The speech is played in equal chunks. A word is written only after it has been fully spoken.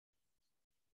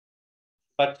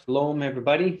Shabbat Shalom,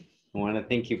 everybody. I want to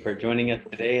thank you for joining us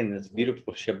today in this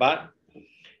beautiful Shabbat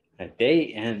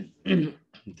day. And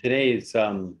today is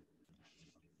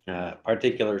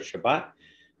particular Shabbat,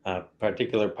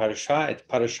 particular Parasha. It's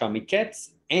Parasha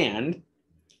Miketz, and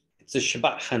it's a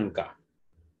Shabbat Chanukah.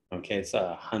 Okay, it's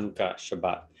a Chanukah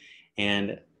Shabbat.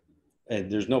 And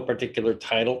there's no particular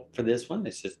title for this one.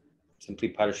 It's just simply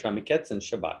Parasha Miketz and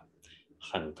Shabbat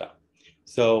Chanukah.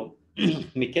 So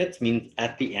Miketz means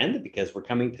at the end, because we're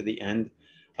coming to the end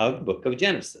of the book of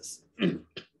Genesis.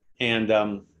 And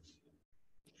then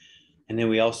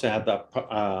we also have the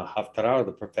Haftarah, or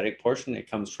the prophetic portion. It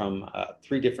comes from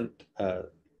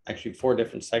four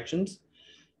different sections.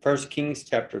 1 Kings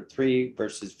chapter 3,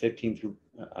 verses 15 through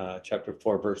chapter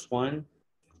 4, verse 1.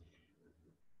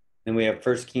 Then we have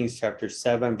 1 Kings chapter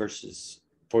 7, verses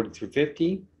 40 through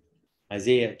 50.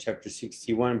 Isaiah chapter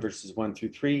 61, verses 1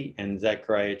 through 3, and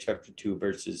Zechariah chapter 2,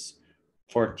 verses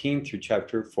 14 through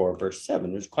chapter 4, verse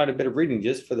 7. There's quite a bit of reading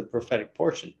just for the prophetic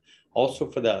portion. Also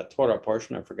for the Torah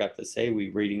portion, I forgot to say,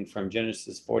 we're reading from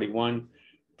Genesis 41,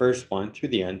 verse 1 through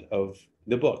the end of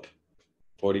the book,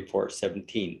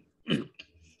 44:17. And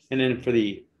then for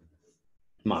the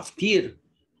Maftir,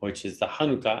 which is the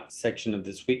Hanukkah section of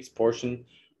this week's portion,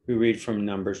 we read from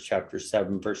Numbers chapter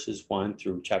 7, verses 1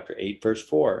 through chapter 8, verse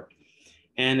 4.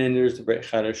 And then there's the Brit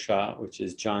Hadashah, which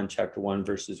is John chapter 1,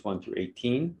 verses 1 through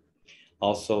 18.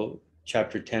 Also,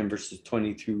 chapter 10, verses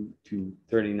 20 through to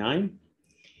 39.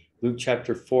 Luke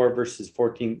chapter 4, verses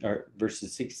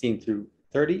 16 through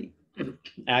 30.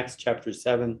 Acts chapter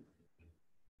 7,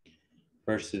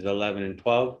 verses 11 and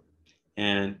 12.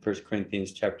 And 1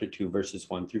 Corinthians chapter 2, verses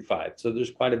 1 through 5. So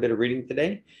there's quite a bit of reading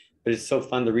today, but it's so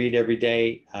fun to read every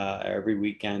day, every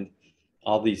weekend,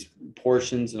 all these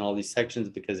portions and all these sections,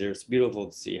 because it's beautiful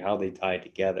to see how they tie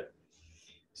together.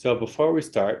 So before we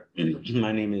start,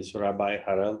 my name is Rabbi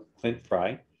Harel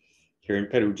Frye, here in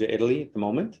Perugia, Italy at the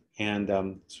moment, and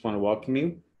just want to welcome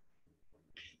you.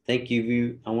 Thank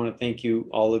you. I want to thank you,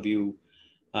 all of you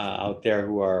out there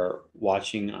who are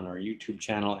watching on our YouTube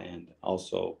channel and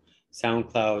also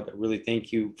SoundCloud. I really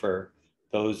thank you for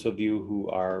those of you who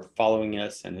are following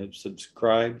us and have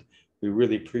subscribed. We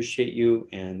really appreciate you,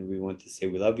 and we want to say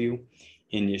we love you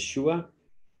in Yeshua.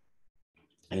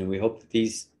 And we hope that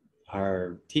these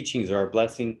our teachings are a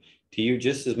blessing to you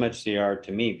just as much as they are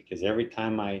to me, because every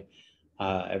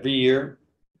year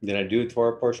that I do a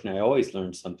Torah portion, I always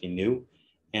learn something new.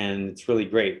 And it's really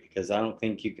great, because I don't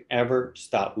think you can ever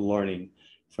stop learning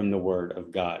from the Word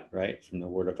of God, right? From the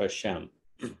Word of Hashem.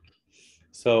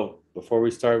 So before we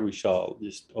start, we shall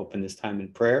just open this time in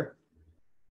prayer.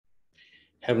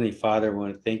 Heavenly Father, I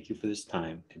want to thank you for this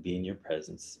time to be in your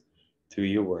presence through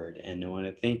your word. And I want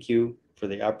to thank you for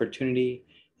the opportunity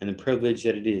and the privilege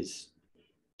that it is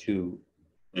to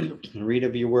read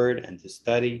of your word and to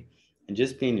study and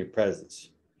just be in your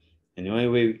presence. And the only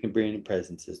way we can be in your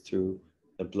presence is through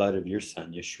the blood of your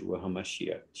Son, Yeshua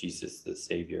HaMashiach, Jesus the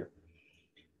Savior.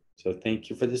 So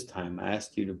thank you for this time. I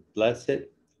ask you to bless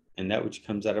it, and that which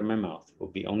comes out of my mouth will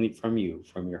be only from you,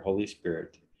 from your Holy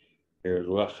Spirit, your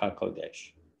Ruach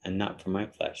HaKodesh, and not from my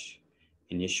flesh.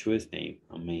 In Yeshua's name,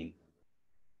 amen.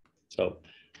 So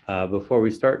before we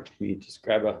start, we just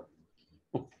grab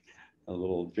a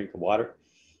little drink of water.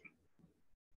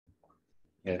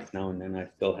 Yes, now and then I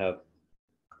still have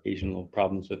occasional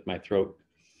problems with my throat.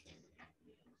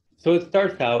 So it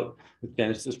starts out with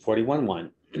Genesis 41:1.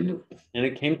 And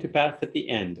it came to pass at the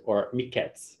end, or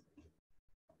Miketz,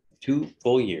 2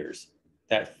 full years,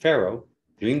 that Pharaoh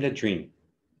dreamed a dream.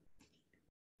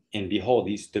 And behold,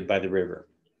 he stood by the river.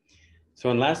 So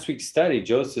in last week's study,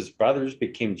 Joseph's brothers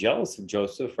became jealous of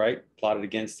Joseph, right? Plotted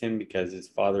against him because his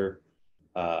father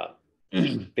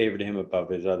favored him above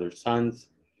his other sons.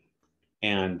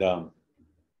 And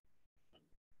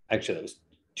actually, that was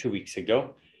 2 weeks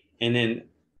ago. And then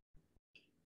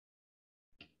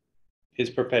his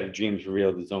prophetic dreams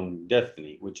revealed his own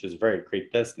destiny, which is a very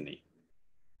great destiny.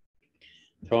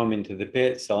 Throw him into the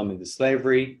pit, sell him into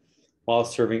slavery. While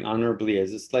serving honorably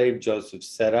as a slave, Joseph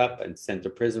set up and sent to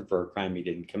prison for a crime he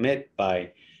didn't commit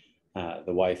by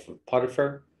the wife of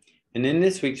Potiphar. And in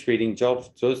this week's reading,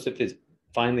 Joseph is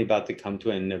finally about to come to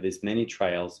an end of his many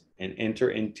trials and enter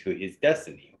into his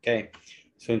destiny, okay?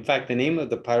 So in fact, the name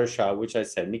of the parasha, which I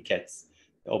said, Miketz,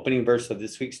 the opening verse of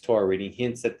this week's Torah reading,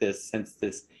 hints at this, since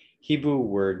this Hebrew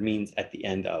word means at the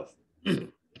end of.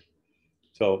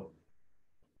 So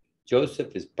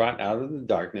Joseph is brought out of the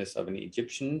darkness of an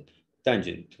Egyptian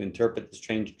dungeon to interpret the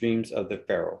strange dreams of the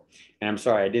Pharaoh. And I'm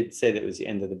sorry, I did say that it was the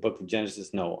end of the book of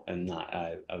Genesis. No, I'm not.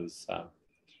 I was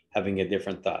having a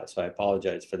different thought, so I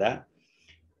apologize for that.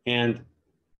 And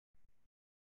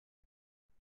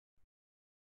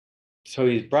So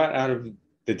he's brought out of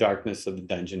the darkness of the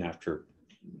dungeon after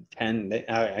 10,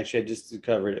 actually I just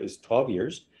discovered it was 12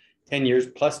 years, 10 years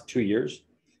plus 2 years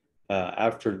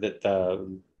after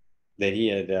that he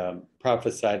had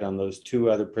prophesied on those two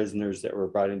other prisoners that were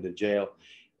brought into jail,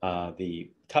 the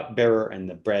cupbearer and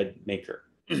the bread maker,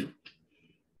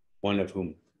 one of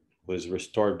whom was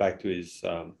restored back to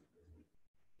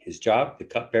his job, the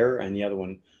cupbearer, and the other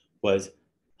one was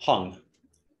hung,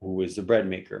 who was the bread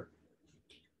maker.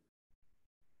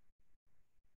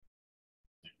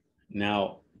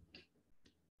 Now,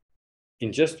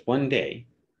 in just one day,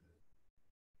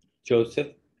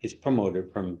 Joseph is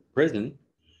promoted from prison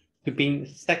to being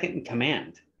second in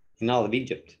command in all of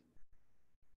Egypt,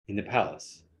 in the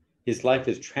palace. His life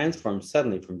is transformed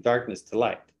suddenly from darkness to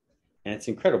light. And it's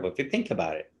incredible if you think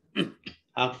about it,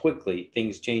 how quickly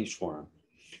things changed for him.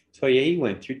 So yeah, he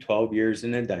went through 12 years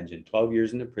in a dungeon, 12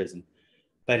 years in a prison,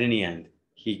 but in the end,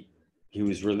 he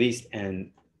was released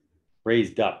and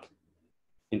raised up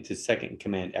into second in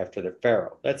command after the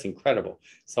Pharaoh. That's incredible.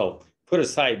 So put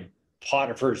aside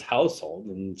Potiphar's household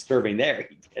and serving there,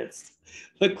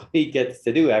 look what he gets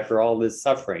to do after all this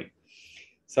suffering.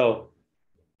 So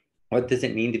what does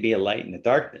it mean to be a light in the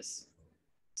darkness?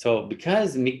 So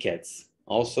because Miketz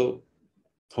also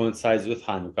coincides with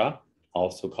Hanukkah,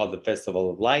 also called the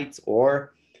Festival of Lights,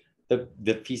 or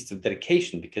the Feast of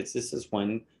Dedication, because this is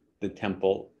when the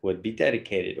temple would be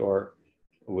dedicated or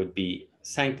would be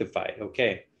sanctified.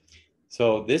 Okay,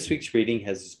 so this week's reading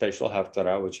has a special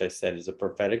haftarah, which I said is a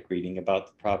prophetic reading about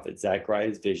the prophet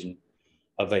Zechariah's vision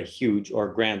of a huge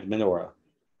or grand menorah.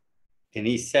 And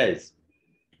he says,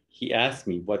 he asked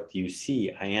me, "What do you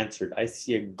see?" I answered, "I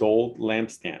see a gold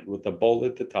lampstand with a bowl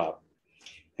at the top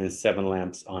and 7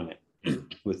 lamps on it,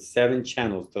 with 7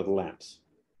 channels to the lamps.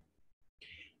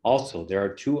 Also, there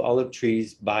are 2 olive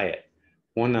trees by it,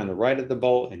 one on the right of the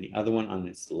bowl and the other one on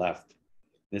its left."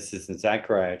 This is in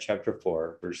Zechariah chapter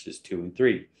 4, verses 2 and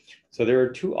 3. So there are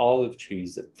 2 olive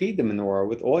trees that feed the menorah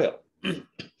with oil. And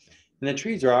the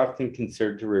trees are often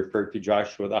considered to refer to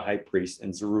Joshua the high priest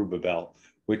and Zerubbabel,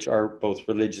 which are both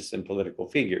religious and political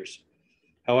figures.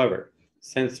 However,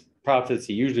 since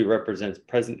prophecy usually represents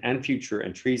present and future,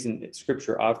 and trees in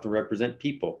scripture often represent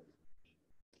people,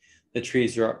 the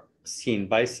trees are seen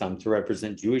by some to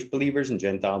represent Jewish believers and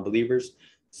Gentile believers,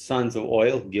 sons of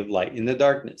oil who give light in the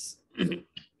darkness.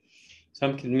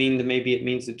 Some can mean that maybe it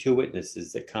means the 2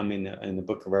 witnesses that come in the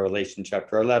book of Revelation,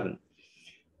 chapter 11.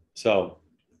 So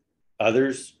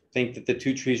others think that the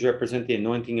 2 trees represent the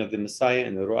anointing of the Messiah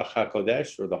and the Ruach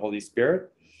HaKodesh, or the Holy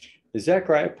Spirit. The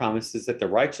Zechariah promises that the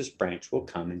righteous branch will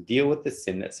come and deal with the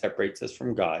sin that separates us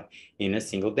from God in a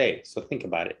single day. So think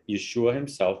about it. Yeshua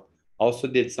himself also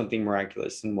did something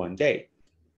miraculous in one day,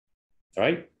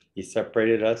 right? He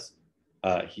separated us.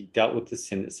 He dealt with the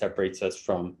sin that separates us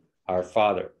from our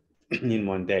Father in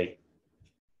one day.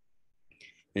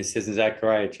 And it says in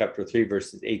Zechariah chapter 3,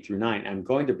 verses 8 through 9, "I'm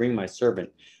going to bring my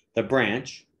servant, the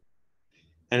branch,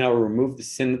 and I will remove the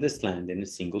sin of this land in a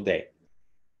single day."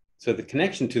 So the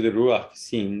connection to the Ruach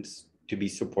seems to be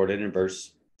supported in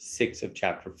verse 6 of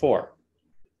chapter 4.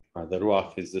 The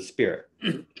Ruach is the Spirit.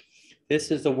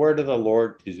 "This is the word of the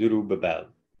Lord to Zerubbabel.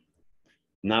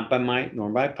 Not by might nor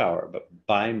by power, but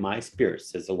by my Spirit,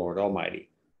 says the Lord Almighty."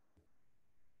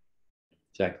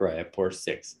 Zechariah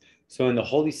 4:6. So in the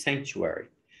holy sanctuary,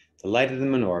 the light of the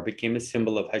menorah became a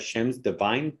symbol of Hashem's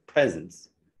divine presence.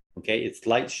 Okay, its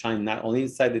light shined not only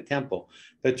inside the temple,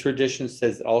 but tradition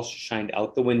says it also shined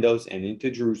out the windows and into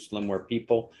Jerusalem, where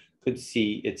people could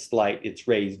see its light, its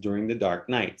rays during the dark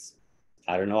nights.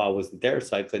 I don't know, I wasn't there,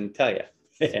 so I couldn't tell you.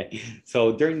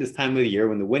 So during this time of the year,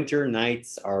 when the winter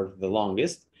nights are the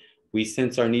longest, we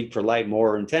sense our need for light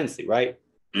more intensely, right?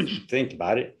 Think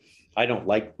about it. I don't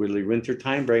like really winter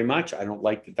time very much. I don't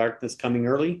like the darkness coming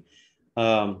early.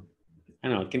 I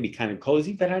know it can be kind of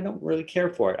cozy, but I don't really care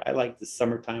for it. I like the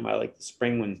summertime. I like the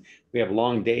spring when we have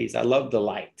long days. I love the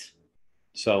light.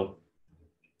 So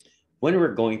when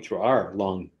we're going through our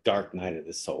long, dark night of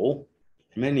the soul,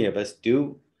 many of us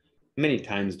do many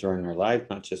times during our life,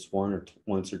 not just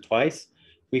once or twice,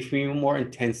 we feel more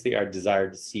intensely our desire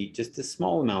to see just a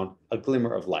small amount, a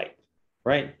glimmer of light,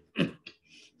 right?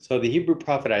 So the Hebrew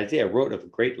prophet Isaiah wrote of a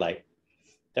great light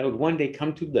that would one day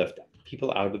come to lift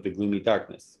people out of the gloomy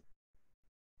darkness.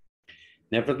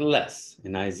 Nevertheless,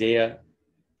 in Isaiah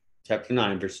chapter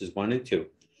 9, verses 1 and 2,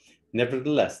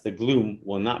 "Nevertheless, the gloom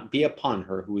will not be upon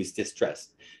her who is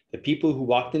distressed. The people who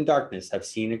walked in darkness have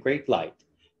seen a great light.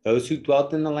 Those who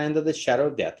dwelt in the land of the shadow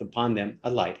of death, upon them a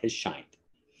light has shined."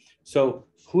 So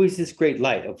who is this great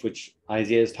light of which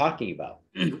Isaiah is talking about,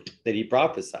 that he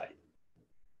prophesied?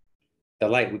 The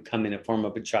light would come in the form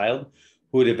of a child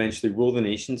who would eventually rule the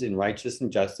nations in righteousness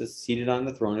and justice, seated on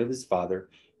the throne of his father,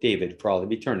 David, for all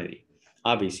of eternity.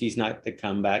 Obviously, he's not to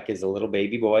come back as a little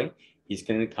baby boy. He's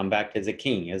going to come back as a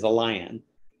king, as a lion.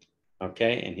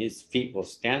 Okay, and his feet will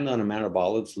stand on a Mount of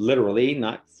Olives, literally,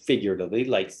 not figuratively,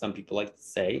 like some people like to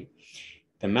say.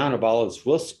 The Mount of Olives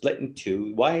will split in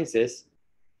two. Why is this?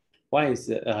 Why is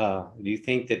it? Do you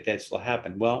think that this will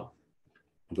happen? Well,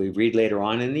 if we read later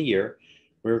on in the year,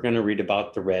 we're going to read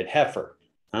about the red heifer,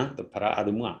 the para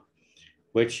aduma,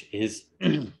 which is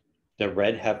the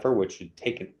red heifer, which was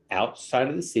taken outside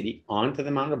of the city onto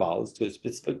the Mount of Olives to a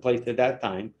specific place at that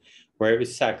time where it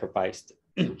was sacrificed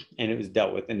and it was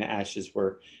dealt with, and the ashes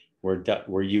were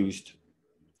used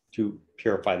to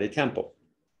purify the temple.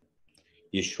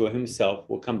 Yeshua himself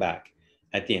will come back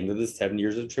at the end of the 7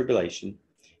 years of tribulation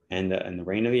and the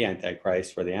reign of the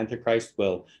Antichrist, where the Antichrist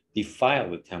will defile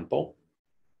the temple.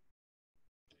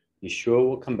 Yeshua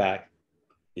will come back.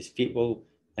 His feet will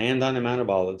land on the Mount of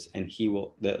Olives, and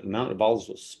the Mount of Olives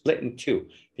will split in two,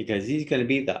 because he's going to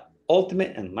be the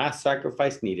ultimate and last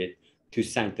sacrifice needed to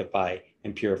sanctify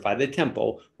and purify the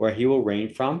temple, where he will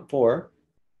reign from for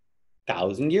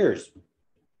 1,000 years.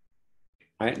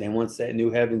 All right, then once that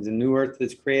new heavens and new earth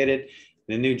is created,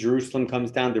 the new Jerusalem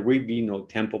comes down, there will be no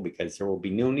temple, because there will be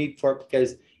no need for it,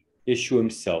 because Yeshua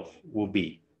himself will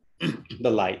be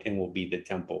the light and will be the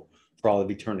temple for all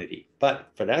of eternity.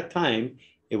 But for that time,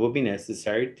 it will be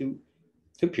necessary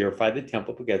to purify the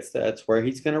temple, because that's where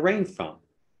he's going to reign from.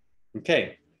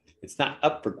 Okay, it's not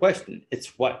up for question.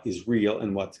 It's what is real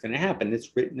and what's going to happen.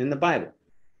 It's written in the Bible.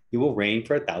 He will reign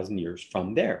for 1,000 years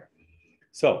from there.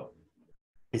 So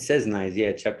it says in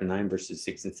Isaiah chapter 9, verses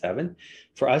 6 and 7,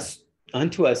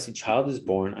 unto us a child is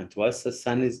born, unto us a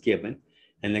son is given,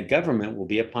 and the government will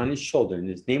be upon his shoulder, and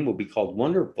his name will be called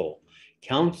Wonderful,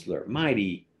 Counselor,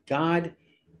 Mighty, God,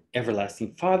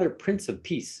 Everlasting Father, Prince of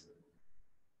Peace.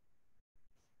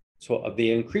 So of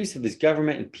the increase of his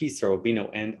government and peace there will be no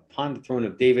end upon the throne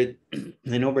of David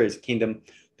and over his kingdom,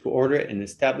 to order it and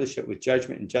establish it with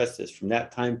judgment and justice from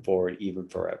that time forward, even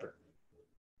forever.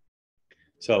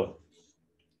 So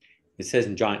it says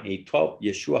in John 8:12,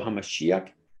 Yeshua HaMashiach,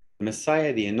 the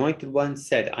Messiah, the Anointed One,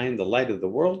 said, I am the light of the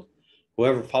world.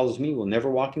 Whoever follows me will never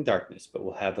walk in darkness, but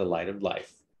will have the light of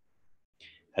life.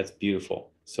 That's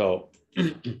beautiful. So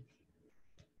it's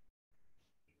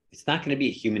not going to be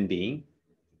a human being,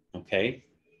 okay?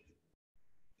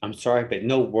 I'm sorry, but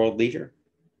no world leader,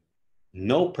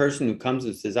 no person who comes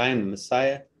and says, I am the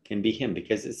Messiah, can be him,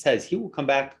 because it says he will come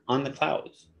back on the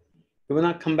clouds. He will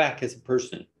not come back as a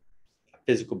person, a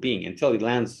physical being, until he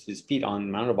lands his feet on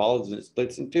the Mount of Olives and it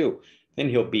splits in two. Then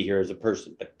he'll be here as a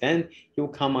person, but then he will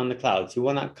come on the clouds. He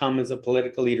will not come as a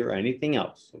political leader or anything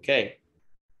else, okay?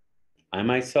 I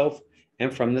myself am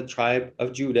from the tribe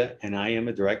of Judah, and I am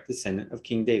a direct descendant of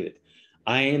King David.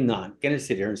 I am not going to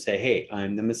sit here and say, hey,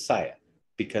 I'm the Messiah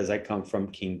because I come from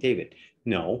King David.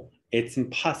 No, it's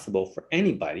impossible for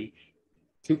anybody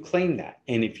to claim that.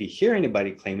 And if you hear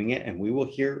anybody claiming it, and we will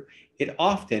hear it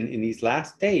often in these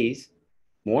last days,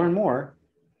 more and more,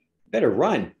 better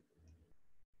run.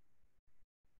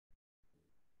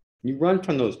 You run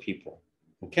from those people,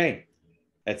 okay?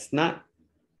 That's not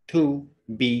to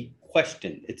be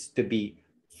questioned. It's to be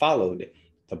followed.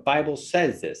 The Bible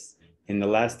says this. In the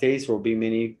last days, there will be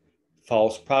many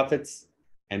false prophets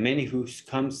and many who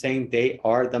come saying they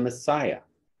are the Messiah.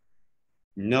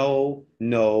 No,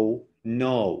 no,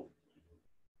 no.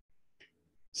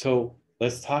 So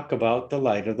let's talk about the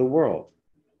light of the world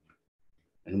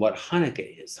and what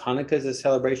Hanukkah is. Hanukkah is a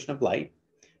celebration of light.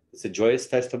 It's a joyous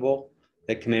festival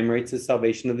that commemorates the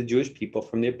salvation of the Jewish people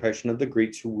from the oppression of the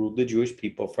Greeks who ruled the Jewish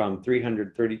people from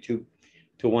 332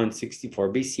 to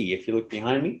 164 BC. If you look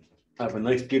behind me, I have a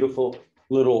nice, beautiful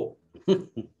little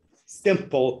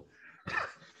simple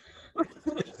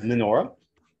menorah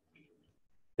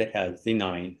that has the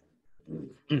 9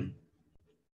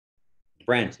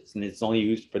 branches, and it's only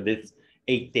used for this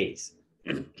 8 days.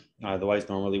 Otherwise,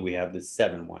 normally we have the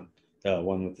 7 one, the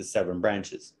one with the 7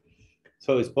 branches.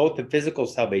 So it's both a physical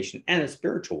salvation and a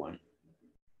spiritual one,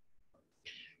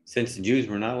 since the Jews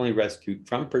were not only rescued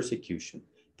from persecution,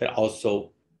 but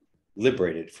also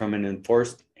liberated from an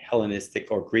enforced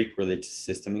Hellenistic or Greek religious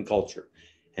system and culture.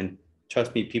 And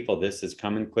trust me, people, this is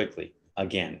coming quickly,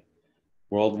 again,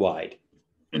 worldwide.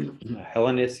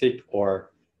 Hellenistic,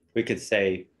 or we could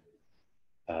say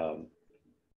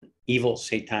evil,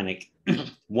 satanic,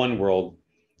 one world,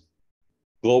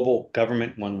 global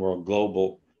government, one world,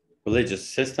 global religious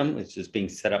system, which is being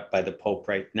set up by the Pope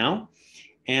right now,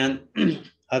 and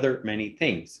other many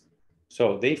things.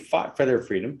 So they fought for their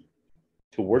freedom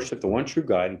to worship the one true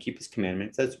God and keep his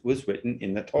commandments as was written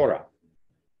in the Torah.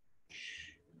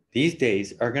 These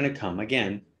days are going to come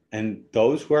again, and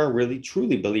those who are really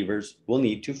truly believers will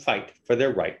need to fight for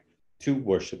their right to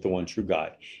worship the one true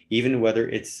God, even whether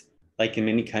it's like in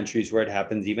many countries where it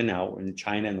happens even now in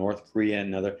China, North Korea,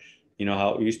 and other,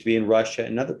 how it used to be in Russia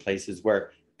and other places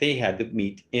where they had to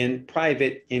meet in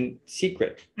private, in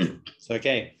secret.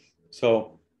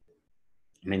 So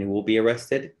many will be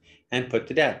arrested and put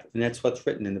to death. And that's what's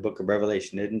written in the book of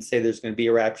Revelation. It didn't say there's going to be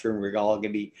a rapture and we're all going to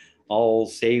be all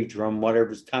saved from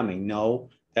whatever's coming. No,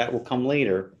 that will come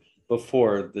later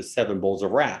before the 7 bowls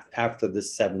of wrath, after the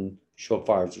 7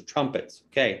 shofars or trumpets.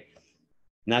 Okay,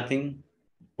 nothing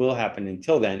will happen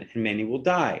until then, and many will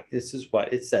die. This is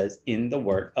what it says in the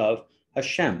word of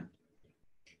Hashem.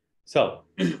 So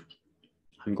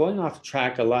I'm going off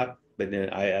track a lot, but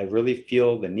I really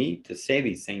feel the need to say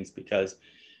these things because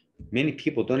many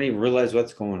people don't even realize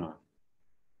what's going on.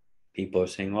 People are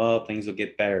saying, well, things will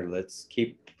get better. Let's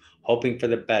keep hoping for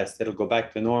the best. It'll go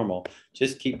back to normal.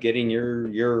 Just keep getting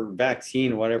your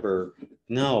vaccine, whatever.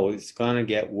 No, it's going to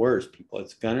get worse, people.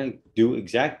 It's going to do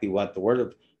exactly what the word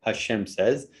of Hashem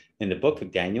says in the book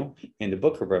of Daniel, in the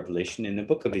book of Revelation, in the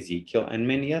book of Ezekiel, and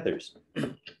many others.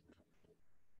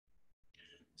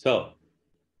 So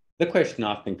the question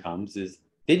often comes is,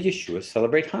 did Yeshua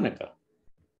celebrate Hanukkah?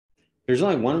 There's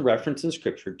only one reference in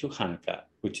Scripture to Hanukkah,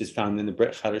 which is found in the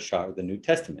Brit Hadashah, the New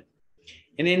Testament.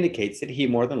 It indicates that he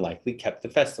more than likely kept the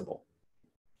festival.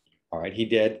 All right, he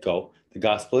did go. The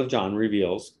Gospel of John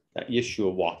reveals that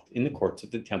Yeshua walked in the courts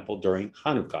of the temple during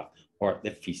Hanukkah, or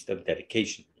the Feast of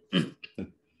Dedication.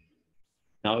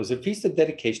 Now, it was a Feast of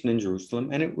Dedication in Jerusalem,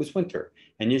 and it was winter,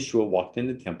 and Yeshua walked in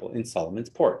the temple in Solomon's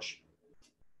porch.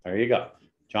 There you go.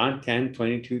 John 10,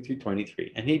 22 through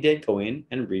 23. And he did go in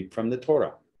and read from the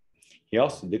Torah. He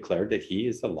also declared that he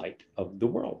is the light of the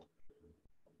world.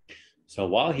 So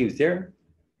while he was there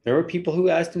were people who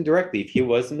asked him directly if he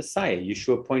was the Messiah.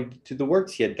 Yeshua pointed to the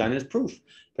works he had done as proof,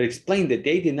 but explained that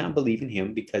they did not believe in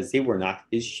him because they were not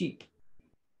his sheep.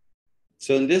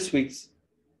 So in this week's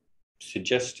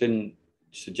suggested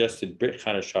Brit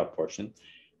Hadashah portion,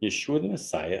 Yeshua the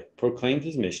Messiah proclaimed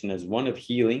his mission as one of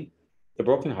healing the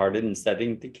brokenhearted and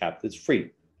setting the captives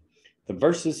free. The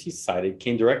verses he cited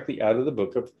came directly out of the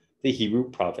book of the Hebrew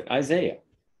prophet Isaiah.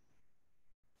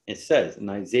 It says in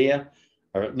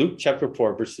Luke chapter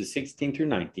 4, verses 16 through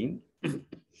 19,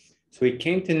 so he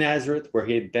came to Nazareth where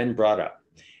he had been brought up.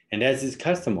 And as his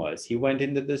custom was, he went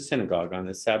into the synagogue on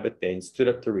the Sabbath day and stood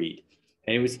up to read.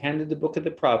 And he was handed the book of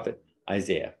the prophet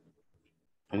Isaiah.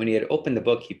 And when he had opened the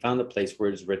book, he found the place where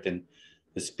it is written,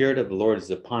 the Spirit of the Lord is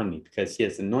upon me, because he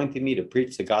has anointed me to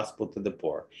preach the gospel to the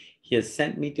poor. He has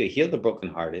sent me to heal the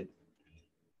brokenhearted,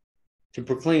 to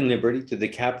proclaim liberty to the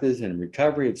captives and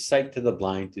recovery of sight to the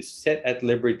blind, to set at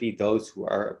liberty those who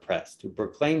are oppressed, to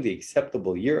proclaim the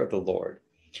acceptable year of the Lord.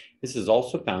 This is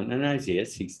also found in Isaiah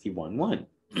 61:1.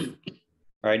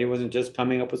 Right? He wasn't just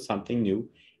coming up with something new.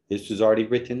 This was already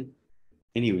written,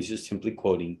 and he was just simply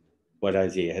quoting what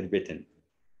Isaiah had written.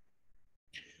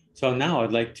 So now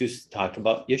I'd like to talk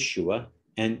about Yeshua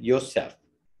and Yosef.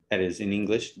 That is, in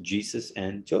English, Jesus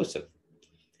and Joseph.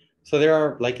 So there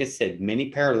are, like I said, many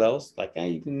parallels, like I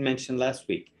even mentioned last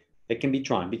week, that can be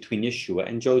drawn between Yeshua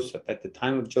and Joseph. At the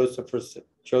time of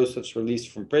Joseph's release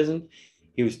from prison,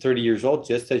 he was 30 years old,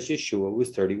 just as Yeshua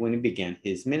was 30 when he began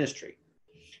his ministry.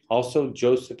 Also,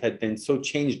 Joseph had been so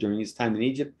changed during his time in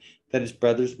Egypt that his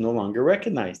brothers no longer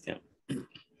recognized him.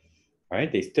 All right,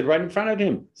 they stood right in front of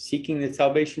him, seeking the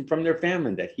salvation from their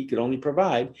famine that he could only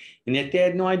provide, and yet they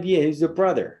had no idea he was their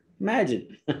brother.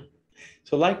 Imagine.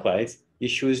 So likewise,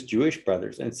 Yeshua's Jewish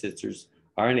brothers and sisters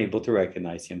are unable to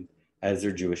recognize him as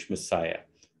their Jewish Messiah,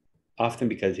 often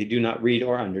because they do not read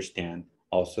or understand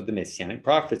also the Messianic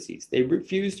prophecies. They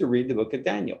refuse to read the book of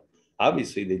Daniel.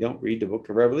 Obviously, they don't read the book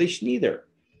of Revelation either.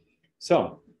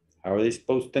 So, how are they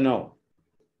supposed to know?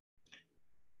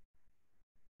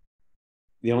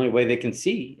 The only way they can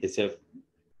see is if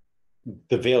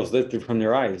the veil is lifted from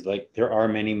their eyes, like there are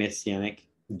many Messianic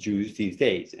Jews these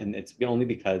days. And it's only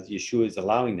because Yeshua is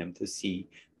allowing them to see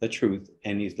the truth,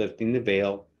 and he's lifting the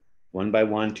veil one by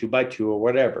one, two by two, or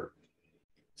whatever.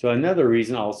 So another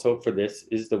reason also for this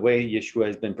is the way Yeshua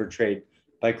has been portrayed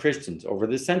by Christians over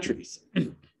the centuries.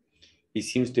 He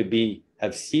seems to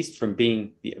have ceased from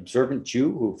being the observant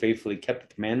Jew who faithfully kept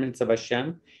the commandments of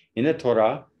Hashem in the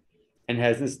Torah, and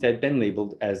has instead been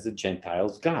labeled as the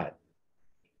Gentiles' God.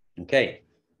 Okay,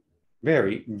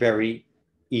 very, very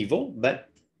evil, but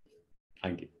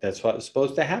that's what was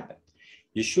supposed to happen.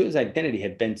 Yeshua's identity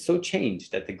had been so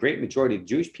changed that the great majority of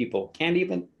Jewish people can't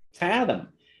even fathom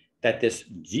that this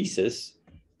Jesus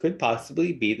could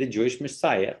possibly be the Jewish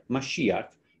Messiah, Moshiach,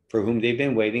 for whom they've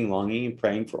been waiting, longing, and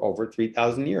praying for over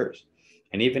 3,000 years.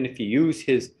 And even if you use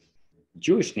his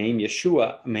Jewish name,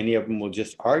 Yeshua, many of them will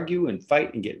just argue and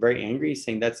fight and get very angry,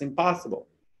 saying that's impossible.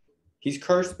 He's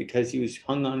cursed because he was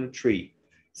hung on a tree.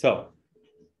 So,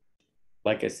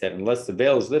 like I said, unless the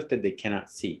veil is lifted, they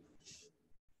cannot see.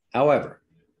 However,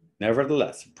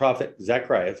 nevertheless, the prophet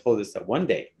Zechariah told us that one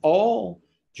day all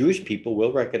Jewish people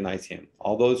will recognize him,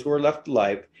 all those who are left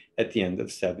alive at the end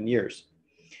of 7 years.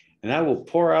 And I will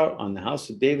pour out on the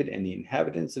house of David and the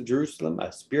inhabitants of Jerusalem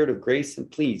a spirit of grace and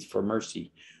pleas for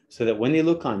mercy, so that when they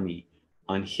look on me,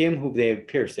 on him whom they have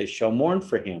pierced, they shall mourn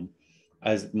for him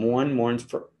as one mourns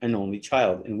for an only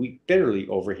child, and weep bitterly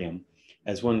over him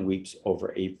as one weeps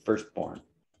over a firstborn.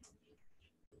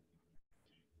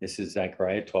 This is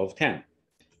Zechariah 12:10.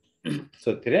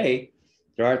 So today,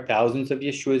 there are thousands of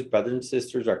Yeshua's brothers and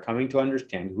sisters are coming to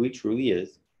understand who he truly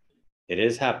is. It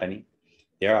is happening.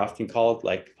 They are often called,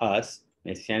 like us,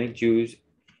 Messianic Jews,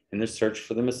 and the search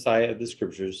for the Messiah of the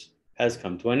scriptures has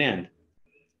come to an end.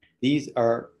 These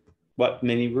are what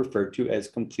many refer to as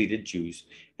completed Jews,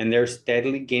 and they're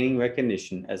steadily gaining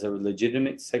recognition as a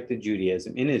legitimate sect of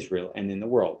Judaism in Israel and in the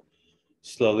world.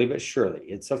 Slowly but surely.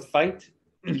 It's a fight,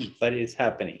 but it's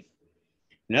happening.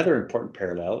 Another important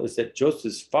parallel is that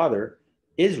Joseph's father,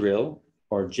 Israel,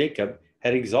 or Jacob,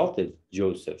 had exalted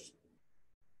Joseph.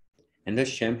 And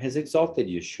Hashem has exalted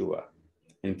Yeshua.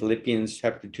 In Philippians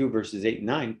chapter 2, verses 8 and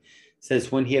 9,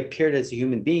 says, when he appeared as a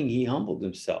human being, he humbled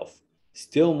himself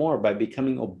still more by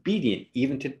becoming obedient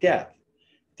even to death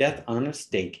on a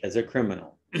stake as a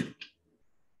criminal.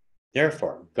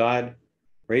 Therefore, God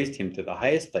raised him to the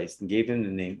highest place and gave him the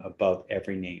name above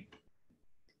every name.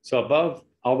 So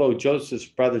although Joseph's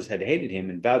brothers had hated him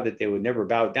and vowed that they would never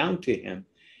bow down to him,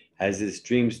 as his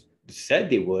dreams said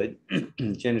they would,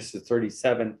 in Genesis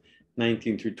 37,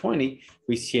 19 through 20,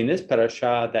 we see in this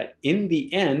parasha that in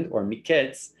the end, or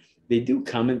Miketz, they do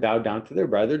come and bow down to their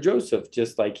brother Joseph,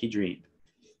 just like he dreamed.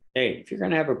 Hey, if you're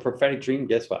going to have a prophetic dream,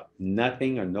 guess what?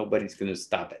 Nothing or nobody's going to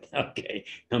stop it, okay?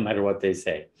 No matter what they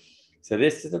say. So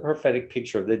this is a prophetic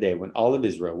picture of the day when all of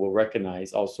Israel will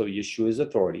recognize also Yeshua's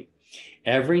authority.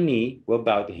 Every knee will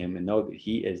bow to him and know that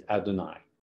he is Adonai,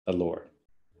 the Lord.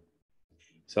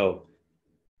 So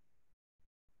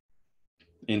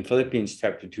in Philippians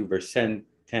chapter 2, verse 10,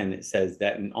 it says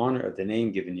that in honor of the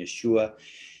name given Yeshua,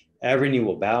 every knee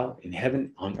will bow in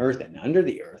heaven, on earth, and under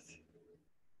the earth.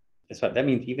 That's what that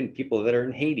means, even people that are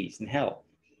in Hades and hell.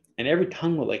 And every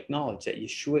tongue will acknowledge that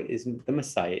Yeshua is the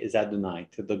Messiah, is Adonai,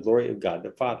 to the glory of God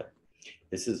the Father.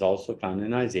 This is also found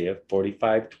in Isaiah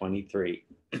 45:23.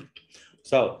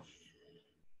 So,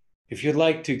 if you'd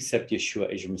like to accept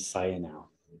Yeshua as your Messiah now,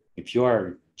 if you are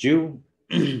a Jew,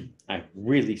 I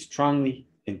really strongly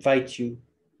invite you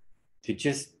to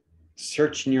just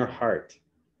search in your heart.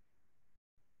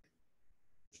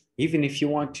 Even if you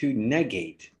want to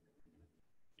negate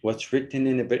what's written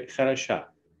in the Brit Parasha,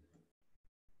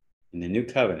 in the New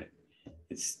Covenant,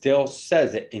 it still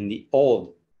says it in the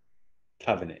Old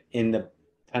Covenant, in the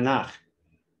Tanakh,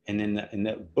 and in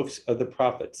the books of the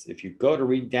prophets. If you go to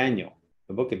read Daniel,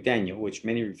 the book of Daniel, which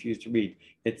many refuse to read,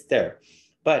 it's there.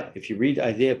 But if you read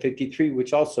Isaiah 53,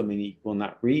 which also many will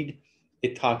not read,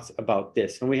 it talks about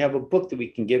this. And we have a book that we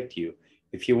can give to you.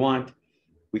 If you want,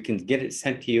 we can get it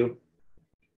sent to you.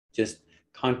 Just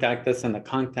contact us on the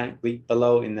contact link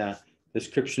below in the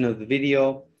description of the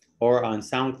video or on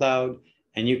SoundCloud.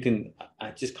 And you can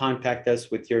just contact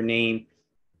us with your name,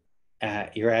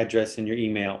 your address, and your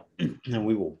email. And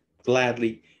we will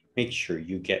gladly make sure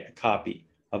you get a copy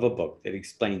of a book that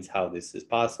explains how this is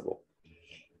possible.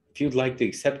 If you'd like to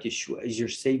accept Yeshua as your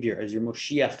Savior, as your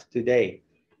Moshiach today,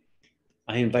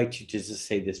 I invite you to just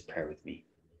say this prayer with me.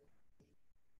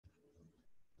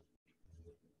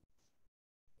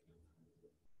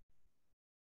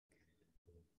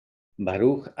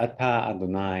 Baruch atah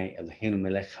Adonai Eloheinu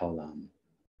melech haolam,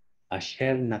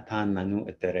 asher natan lanu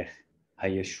et derech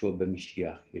haYeshua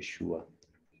b'Moshiach Yeshua.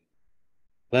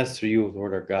 Blessed are you,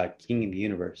 Lord our God, King of the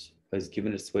universe, who has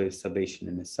given us the way of salvation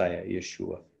in Messiah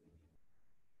Yeshua.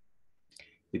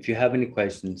 If you have any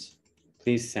questions,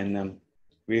 please send them.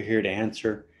 We're here to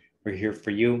answer. We're here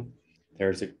for you.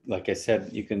 Like I said,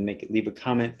 you can leave a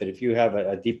comment, but if you have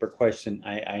a deeper question,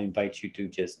 I invite you to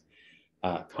just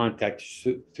contact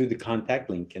through the contact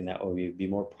link, and that will be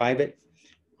more private,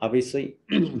 obviously.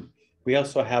 We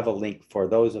also have a link for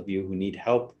those of you who need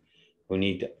help, who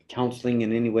need counseling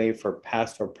in any way for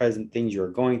past or present things you're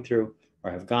going through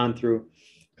or have gone through,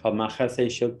 called Machaseh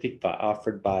Shel Tikva,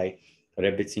 offered by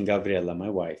Rebbetzin Gavriela, my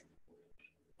wife,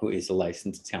 who is a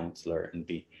licensed counselor and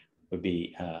would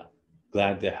be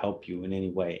glad to help you in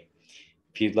any way.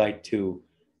 If you'd like to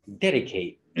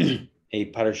dedicate a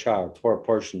Parasha or Torah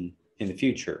portion in the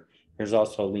future, there's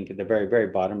also a link at the very, very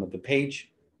bottom of the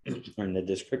page or in the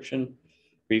description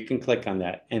where you can click on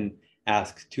that and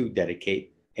ask to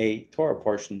dedicate a Torah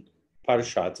portion,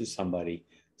 Parasha, to somebody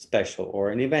special or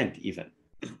an event even.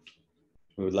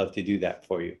 We would love to do that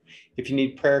for you. If you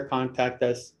need prayer, contact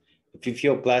us. If you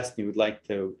feel blessed and you would like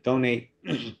to donate,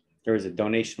 there is a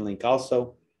donation link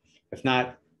also. If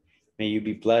not, may you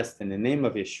be blessed in the name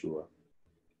of Yeshua.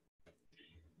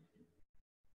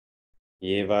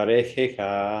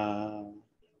 Yevarechecha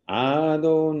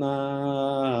Adonai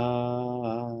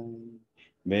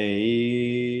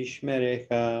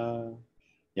Beishmerecha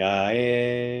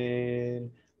Yael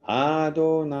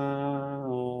Adonai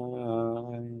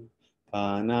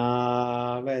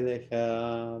Panav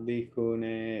Elecha Bikuneka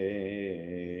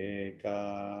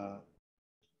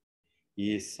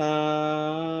Yisa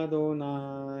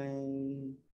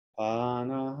Adonai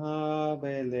Panav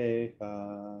Elecha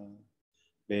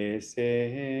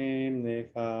Beshem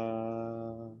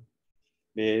Lecha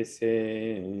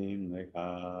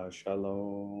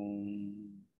Shalom.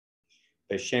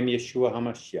 Beshem Yeshua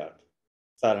HaMashiach.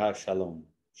 Tzara Shalom.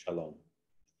 Shalom.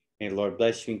 May the Lord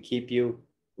bless you and keep you.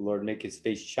 The Lord make his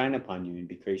face shine upon you and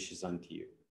be gracious unto you.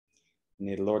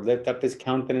 May the Lord lift up his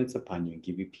countenance upon you and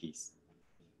give you peace.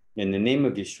 In the name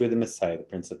of Yeshua the Messiah, the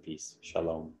Prince of Peace.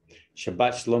 Shalom.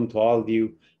 Shabbat Shalom to all of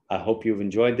you. I hope you've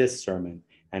enjoyed this sermon,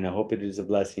 and I hope it is a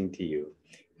blessing to you.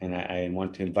 And I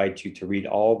want to invite you to read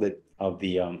all of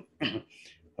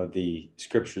the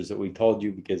scriptures that we told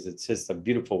you, because it's just a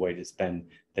beautiful way to spend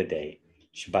the day.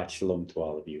 Shabbat Shalom to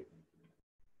all of you.